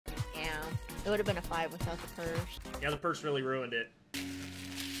It would have been a 5 without the purse. Yeah, the purse really ruined it.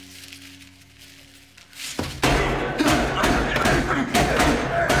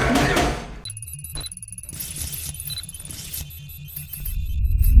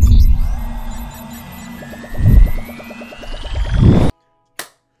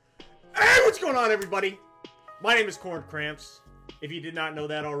 Hey, what's going on, everybody? My name is Corn Cramps, if you did not know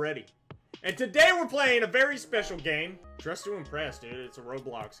that already. And today we're playing a very special game. Dress to Impress, dude. It's a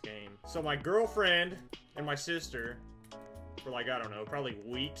Roblox game. So my girlfriend and my sister, for like, I don't know, probably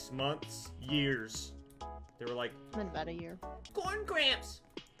weeks, months, years, they were like, It's been about a year. Corn Cramps!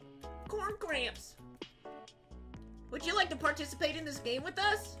 Corn Cramps! Would you like to participate in this game with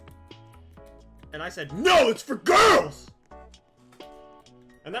us? and I said, no, it's for girls!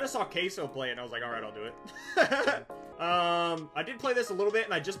 And then I saw Queso play it, and I was like, alright, I'll do it. I did play this a little bit,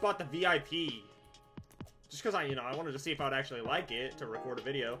 and I just bought the VIP. Just because I wanted to see if I would actually like it to record a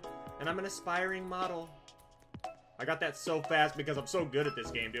video. And I'm an aspiring model. I got that so fast because I'm so good at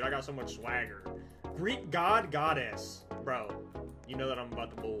this game, dude. I got so much swagger. Greek god, goddess. Bro, you know that I'm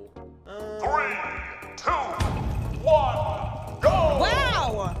about to bull. 3, 2, 1, go!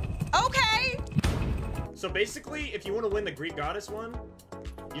 Wow! Okay! So basically, if you want to win the Greek goddess one,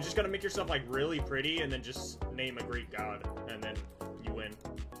 you just gotta make yourself like really pretty and then just name a Greek god, and then you win.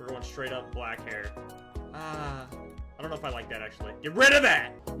 We're going straight up black hair. I don't know if I like that actually. Get rid of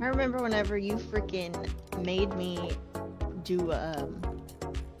that! I remember whenever you freaking made me do,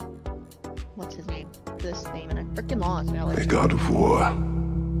 what's his name? This name, and I freaking lost. And I was A like, god of war,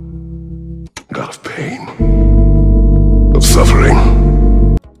 god of pain, of suffering.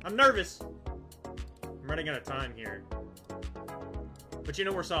 I'm nervous. I'm running out of time here. But you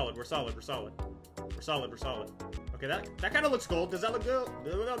know we're solid. We're solid. We're solid. We're solid. We're solid. Okay, that kind of looks gold. Does that look good?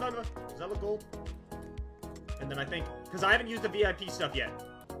 Does that look gold? And then I think, because I haven't used the VIP stuff yet.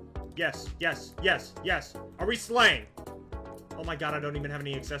 Yes, yes, yes, yes. Are we slaying? Oh my god, I don't even have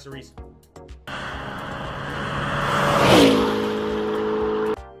any accessories.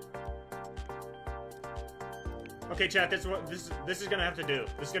 Okay, chat, this is gonna have to do.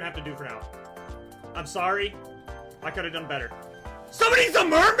 This is gonna have to do for now. I'm sorry. I could have done better. Somebody's a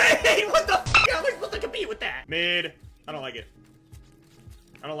mermaid! What the f***? How am I supposed to compete with that? Mid. I don't like it.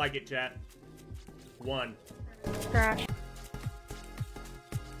 I don't like it, chat. 1. crash.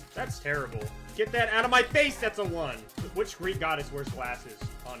 That's terrible. Get that out of my face, that's a 1. Which Greek goddess wears glasses?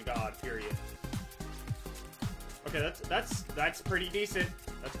 On God, period. Okay, that's pretty decent.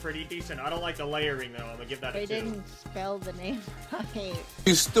 That's pretty decent. I don't like the layering, though. I'm gonna give that a 2. They didn't spell the name right.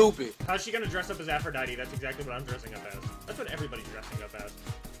 You stupid. How's she gonna dress up as Aphrodite? That's exactly what I'm dressing up as. That's what everybody's dressing up as.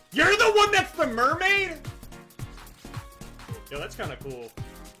 You're the one that's the mermaid?! Yo, that's kind of cool.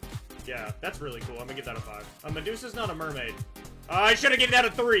 Yeah, that's really cool. I'm gonna give that a 5. Medusa's not a mermaid. I should have given that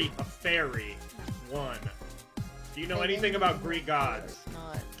a 3. A fairy. 1. Do you know anything about Greek gods? It's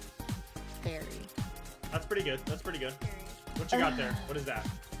not fairy. That's pretty good. That's pretty good. What you got there? What is that?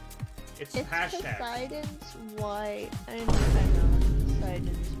 It's hashtag. Poseidon's wife. I know.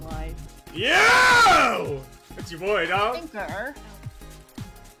 Poseidon's wife. Yo! That's your boy, dog. Thinker.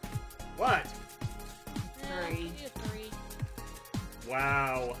 What? 3.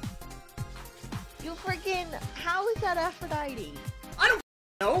 Wow. You freaking. How is that Aphrodite? I don't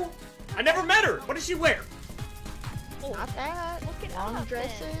know. I never met her. What does she wear? Not that. Look it Long up,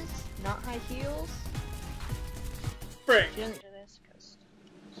 dresses, then. not high heels. Frick. She doesn't-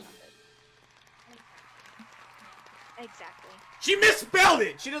 Exactly. She misspelled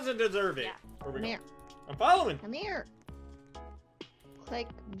it. She doesn't deserve it. Yeah. Where we Come go? here. I'm following. Come here. Click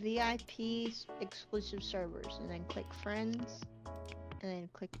VIP exclusive servers, and then click friends, and then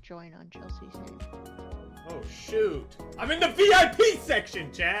click join on Chelsea's name. Oh shoot. I'm in the VIP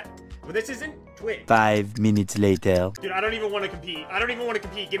section, chat. But this isn't Twitch. 5 minutes later. Dude, I don't even want to compete. I don't even want to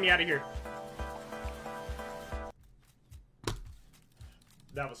compete. Get me out of here.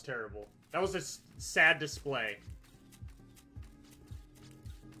 That was terrible. That was a sad display.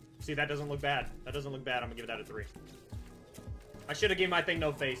 See, that doesn't look bad. That doesn't look bad. I'm gonna give that a 3. I should have given my thing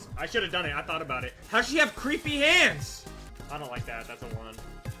no face. I should have done it. I thought about it. How's she have creepy hands? I don't like that. That's a 1.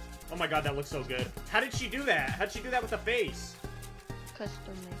 Oh my god, that looks so good. How did she do that? How'd she do that with the face?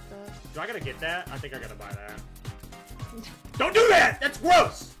 Custom makeup. Do I gotta get that? I think I gotta buy that. Don't do that! That's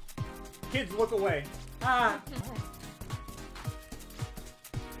gross! Kids, look away. Ah.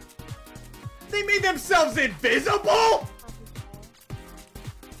 They made themselves invisible?!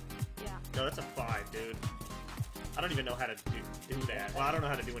 Yeah. No, that's a 5, dude. I don't even know how to do that. Well, I don't know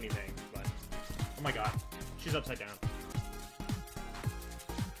how to do anything, but... Oh my god. She's upside down.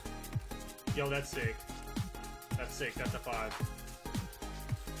 Yo, that's sick. That's sick. That's a 5.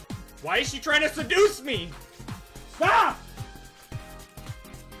 Why is she trying to seduce me? Stop!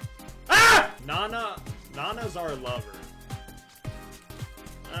 Ah! Nana's our lover.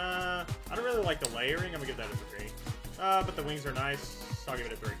 I don't really like the layering. I'm gonna give that a 3. But the wings are nice. So I'll give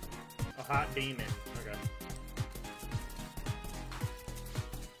it a 3. A hot demon. Okay.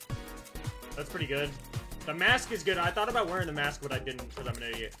 That's pretty good. The mask is good. I thought about wearing the mask, but I didn't because I'm an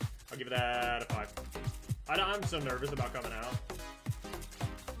idiot. I'll give that a 5. I'm so nervous about coming out.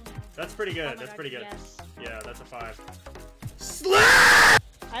 That's pretty good. That's pretty good. Yes. Yeah, that's a 5. Slap!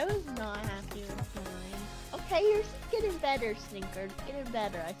 I was not happy with mine. Okay, yours is getting better, Sninker. It's getting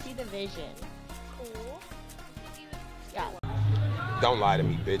better. I see the vision. Cool. Yeah. Don't lie to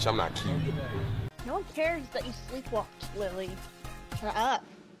me, bitch. I'm not cute. No one cares that you sleepwalked, Lily. Shut up.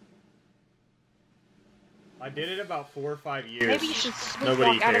 I did it about 4 or 5 years. Maybe you should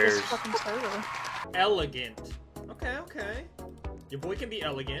Nobody sleepwalk out of this cares. fucking server. Elegant. Okay, okay. Your boy can be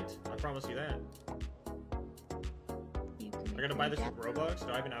elegant. I promise you that. I gotta buy this with Robux.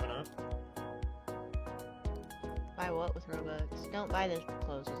 Do I even have enough? Buy what with Robux? Don't buy those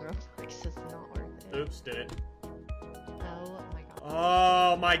clothes with Robux. It's not worth it. Oops, did it. Oh my god.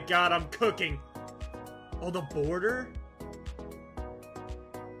 Oh my god, I'm cooking. Oh, the border?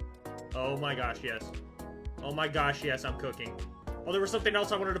 Oh my gosh, yes. Oh my gosh, yes, I'm cooking. Oh, there was something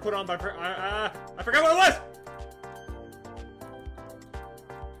else I wanted to put on, but I forgot what it was!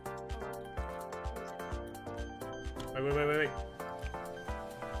 Wait.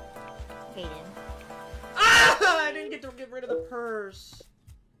 Hayden. Ah! I didn't get to get rid of the purse.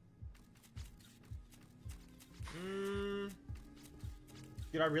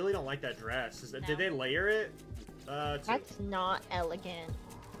 Dude, I really don't like that dress. Did they layer it? 2. That's not elegant.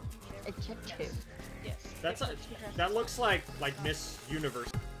 It's a 2. Yes. That looks like Miss Universe.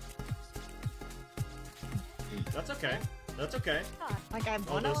 That's okay. That's okay. Like, I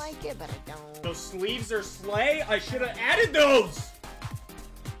wanna those- like it, but I don't. Those sleeves are slay. I should have added those.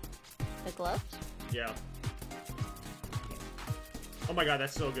 The gloves? Yeah. Oh my god,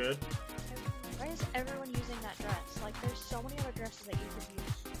 that's so good. Why is everyone using that dress? Like, there's so many other dresses that you could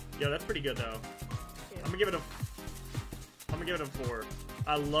use. Yeah, that's pretty good though. Too. I'm gonna give it a 4.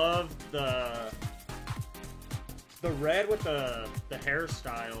 I love the red with the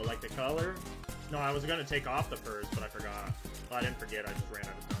hairstyle, like the color. No, I was gonna take off the purse, but I forgot. Well, I didn't forget. I just ran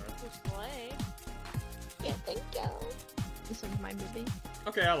out of time. Display. Yeah, thank you. This one's my movie.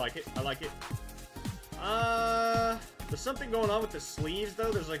 Okay, I like it. I like it. There's something going on with the sleeves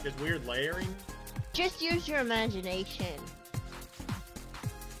though. There's like this weird layering. Just use your imagination.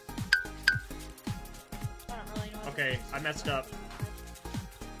 I don't really know. Okay, I messed up.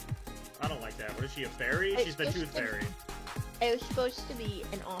 I don't like that. What is she, a fairy? It's She's the just tooth an- fairy. It was supposed to be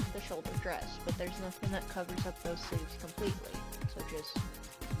an off-the-shoulder dress, but there's nothing that covers up those sleeves completely. So just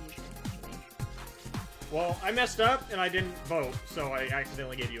use your imagination. Well, I messed up and I didn't vote, so I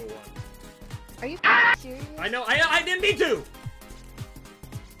accidentally gave you a 1. Are you serious? I know, I didn't mean to!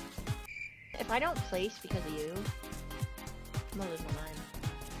 If I don't place because of you, I'm gonna lose my mind.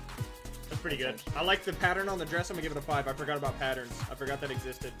 That's pretty good. I like the pattern on the dress. I'm gonna give it a 5. I forgot about patterns. I forgot that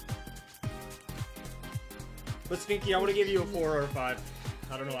existed. But Stinky, I would have give you a 4 or a 5.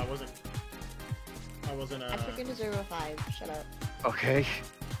 I don't know. I wasn't. I freaking deserve a 5. Shut up. Okay.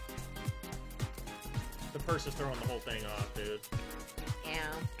 The purse is throwing the whole thing off, dude.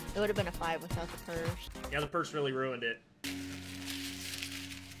 Yeah. It would have been a 5 without the purse. Yeah, the purse really ruined it.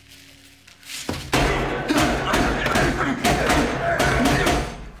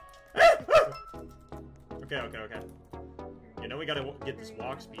 Okay. You know we gotta get this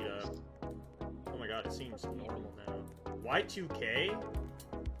walk speed up. Oh my god, it seems normal now. Y2K?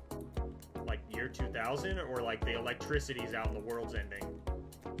 Like year 2000? Or like the electricity's out and the world's ending?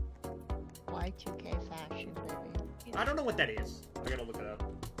 Y2K fashion, baby. I don't know what that is. I gotta look it up.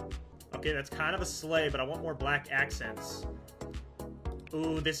 Okay, that's kind of a sleigh, but I want more black accents.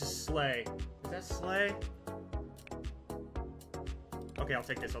 Ooh, this is sleigh. Is that sleigh? Okay, I'll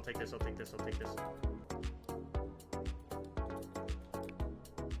take this.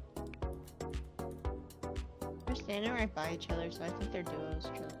 They're standing right by each other, so I think they're duos.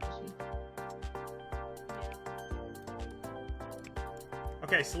 Trilogy.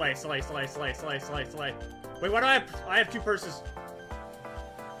 Okay, sleigh. Wait, why do I have 2 purses?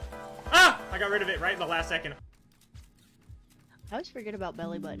 Ah! I got rid of it right in the last second. I always forget about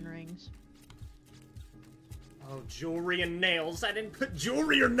belly button rings. Oh, jewelry and nails. I didn't put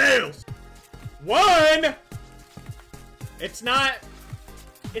jewelry or nails. 1! It's not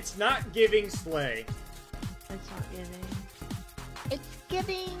giving sleigh. It's not giving. It's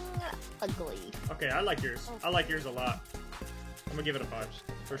giving ugly. Okay, I like yours. I like yours a lot. I'm gonna give it a 5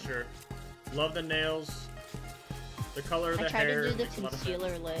 for sure. Love the nails. The color of I the tried hair. to do the makes a lot of sense.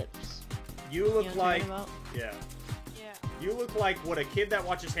 concealer lips. You You know look what like I'm talking about? yeah. Yeah. You look like what a kid that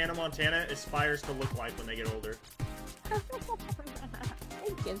watches Hannah Montana aspires to look like when they get older.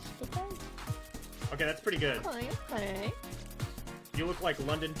 It gives the best. Okay, that's pretty good. Okay. You look like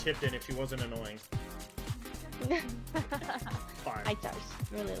London Tipton if she wasn't annoying. 5. I does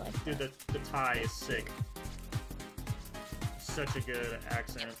really like Dude, that. the tie is sick. Such a good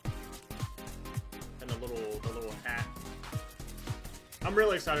accent. And the little hat. I'm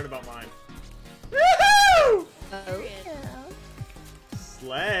really excited about mine. Woohoo! Oh, yeah.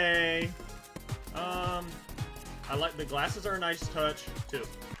 Slay. I like the glasses are a nice touch too.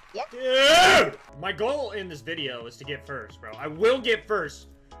 Yeah. Dude! My goal in this video is to get first, bro. I will get first.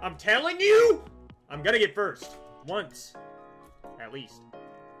 I'm telling you, I'm gonna get first. Once. At least.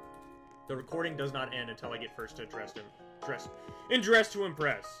 The recording does not end until I get first to dress to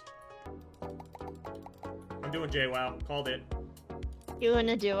impress. I'm doing JWoww. Called it. You in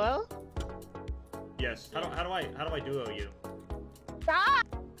a duo? Yes. How do I duo you? Stop!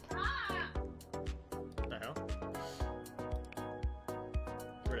 What the hell?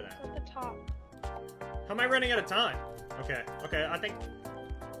 Get rid of that. At the top. How am I running out of time? Okay, okay, I think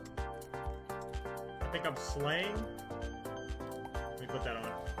I'm slaying. Let me put that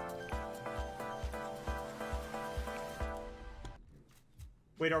on.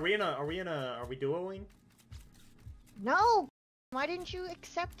 Wait, are we duoing? No! Why didn't you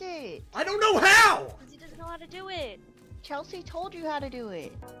accept it? I don't know how! Because he doesn't know how to do it. Chelsea told you how to do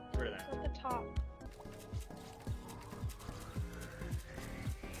it. Get rid of that. At the top.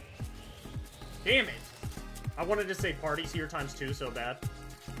 Damn it! I wanted to say parties here times 2 so bad.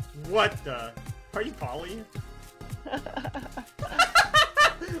 What the? Are you Polly? What the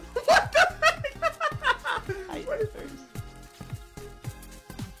heck? What is this?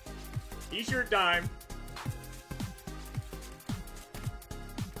 Eat your dime.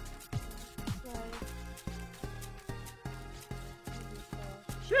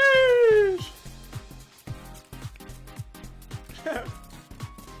 Sheesh!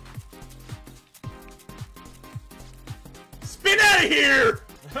 Spin out of here!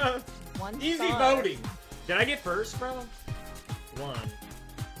 One Easy star. voting. Did I get first, bro? 1.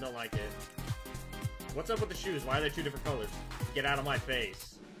 Don't like it. What's up with the shoes? Why are they 2 different colors? Get out of my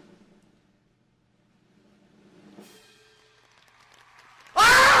face.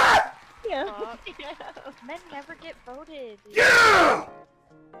 Ah! Yeah. Men never get voted. Yeah!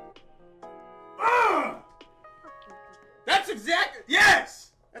 Ah! That's exactly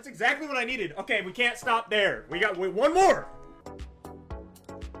yes. That's exactly what I needed. Okay, we can't stop there. We got one more.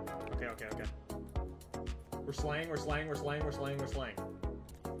 Okay, okay, okay. We're slaying. We're slaying. We're slaying. We're slaying. We're slaying.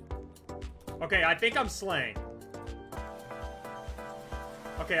 Okay, I think I'm slaying.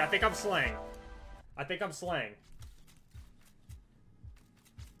 Okay, I think I'm slaying. I think I'm slaying.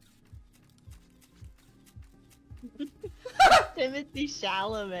 Timothy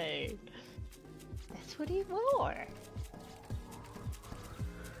Chalamet. That's what he wore.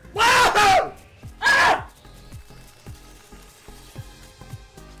 Whoa! Ah!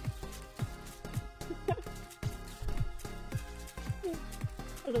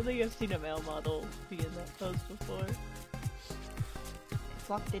 I don't think I've seen a male model be in that pose before.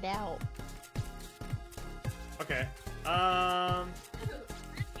 Fucked it out. Okay.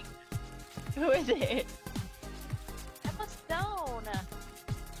 Who is it? Emma Stone.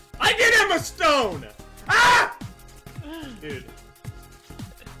 I did Emma Stone! Ah! Dude.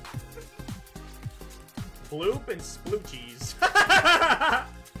 Bloop and sploochies.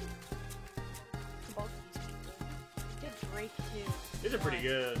 Both these people. Did Drake too. These are pretty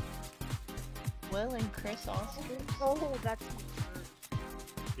good. Will and Chris Oscars. Oh, that's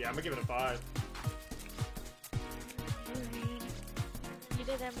Yeah, I'm gonna give it a 5. You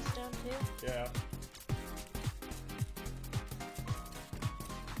did Emma Stone too? Yeah.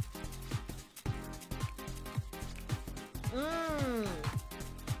 Mmm.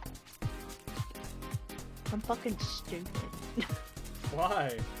 I'm fucking stupid.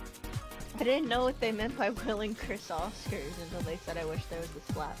 Why? I didn't know what they meant by Will and Chris Oscars until they said I wish there was a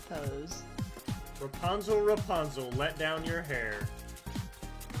slap pose. Rapunzel, Rapunzel, let down your hair.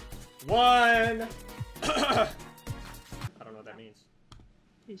 1! I don't know what that means.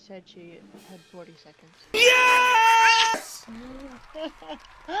 She said she had 40 seconds. Yes!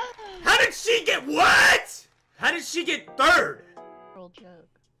 How did she get what? How did she get 3rd? Real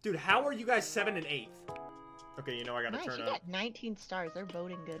joke. Dude, how are you guys 7th and 8th? Okay, you know I gotta Nice, turn you up. got 19 stars. They're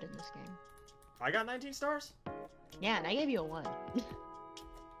voting good in this game. I got 19 stars? Yeah, and I gave you a 1.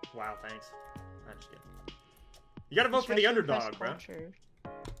 Wow, thanks. I'm just kidding. You gotta vote for the Social underdog, press bro. culture.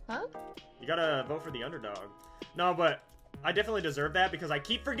 Huh? You gotta vote for the underdog. No, but I definitely deserve that because I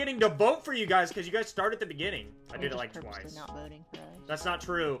keep forgetting to vote for you guys because you guys start at the beginning. I did it like twice. Not voting for us. That's not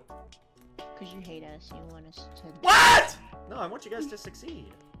true. Because you hate us. You want us to. What? No, I want you guys to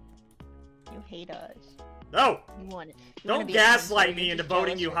succeed. You hate us. No! You want it. Don't gaslight me into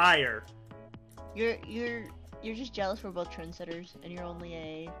voting you higher. You're just jealous we're both trendsetters, and you're only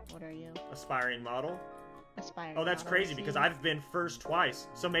a what are you? Aspiring model. Aspiring. Oh, that's model, crazy see? because I've been first twice.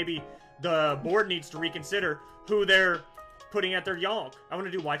 So maybe the board needs to reconsider who they're putting at their yonk. I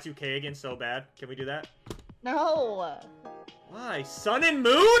want to do Y2K again so bad. Can we do that? No. Why? Sun and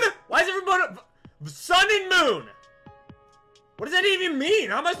Moon? Why is everybody... Sun and Moon! What does that even mean?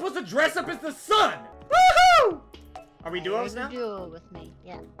 How am I supposed to dress up as the sun? Woohoo! Are we duos now? Duo with me.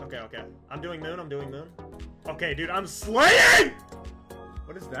 Yeah. Okay, okay. I'm doing Moon, I'm doing Moon. Okay, dude, I'm slaying!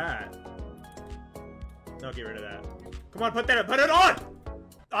 What is that? No, get rid of that. Come on, put that, put it on!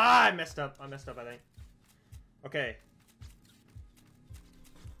 Ah, I messed up, I think. Okay.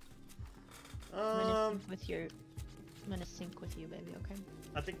 I'm gonna sync with you, baby, okay?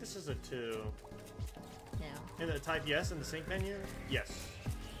 I think this is a 2. Now. In the type yes in the sync menu? Yes.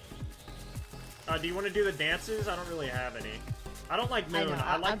 Do you want to do the dances? I don't really have any. I don't like Moon.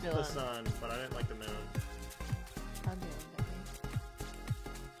 I liked the sun, but I didn't like the Moon. I'm doing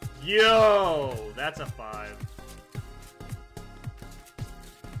that. Yo! That's a 5.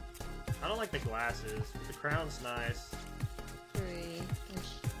 I don't like the glasses. The crown's nice. 3.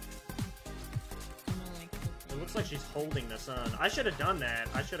 It looks like she's holding the sun. I should have done that.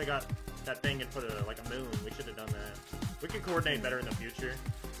 I should have got that thing and put it like a moon. We should have done that. We can coordinate better in the future.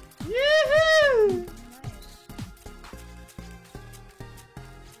 Yahoo!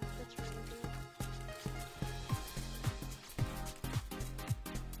 That's really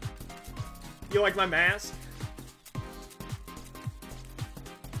good. You like my mask?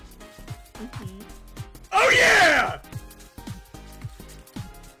 Oh yeah!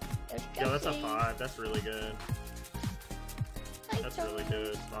 Yo, that's a 5. That's really good. That's really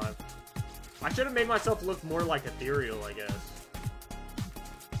good. 5. I should have made myself look more like ethereal, I guess.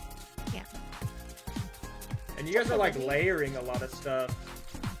 Yeah. And you guys are like layering a lot of stuff.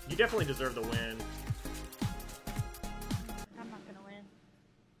 You definitely deserve the win. I'm not gonna win.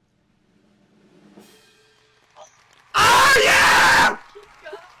 Oh yeah!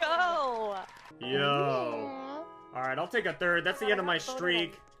 Go! Yo. Alright, I'll take a 3rd. That's the end of my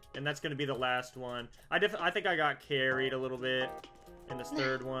streak. And that's gonna be the last one. I think I got carried a little bit in this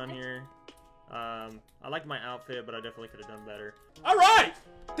 3rd one here. I like my outfit, but I definitely could have done better. Alright!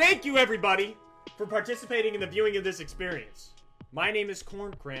 Thank you, everybody, for participating in the viewing of this experience. My name is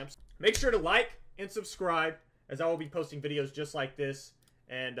Corn Cramps. Make sure to like and subscribe, as I will be posting videos just like this,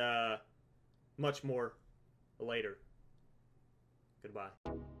 and much more later. Goodbye.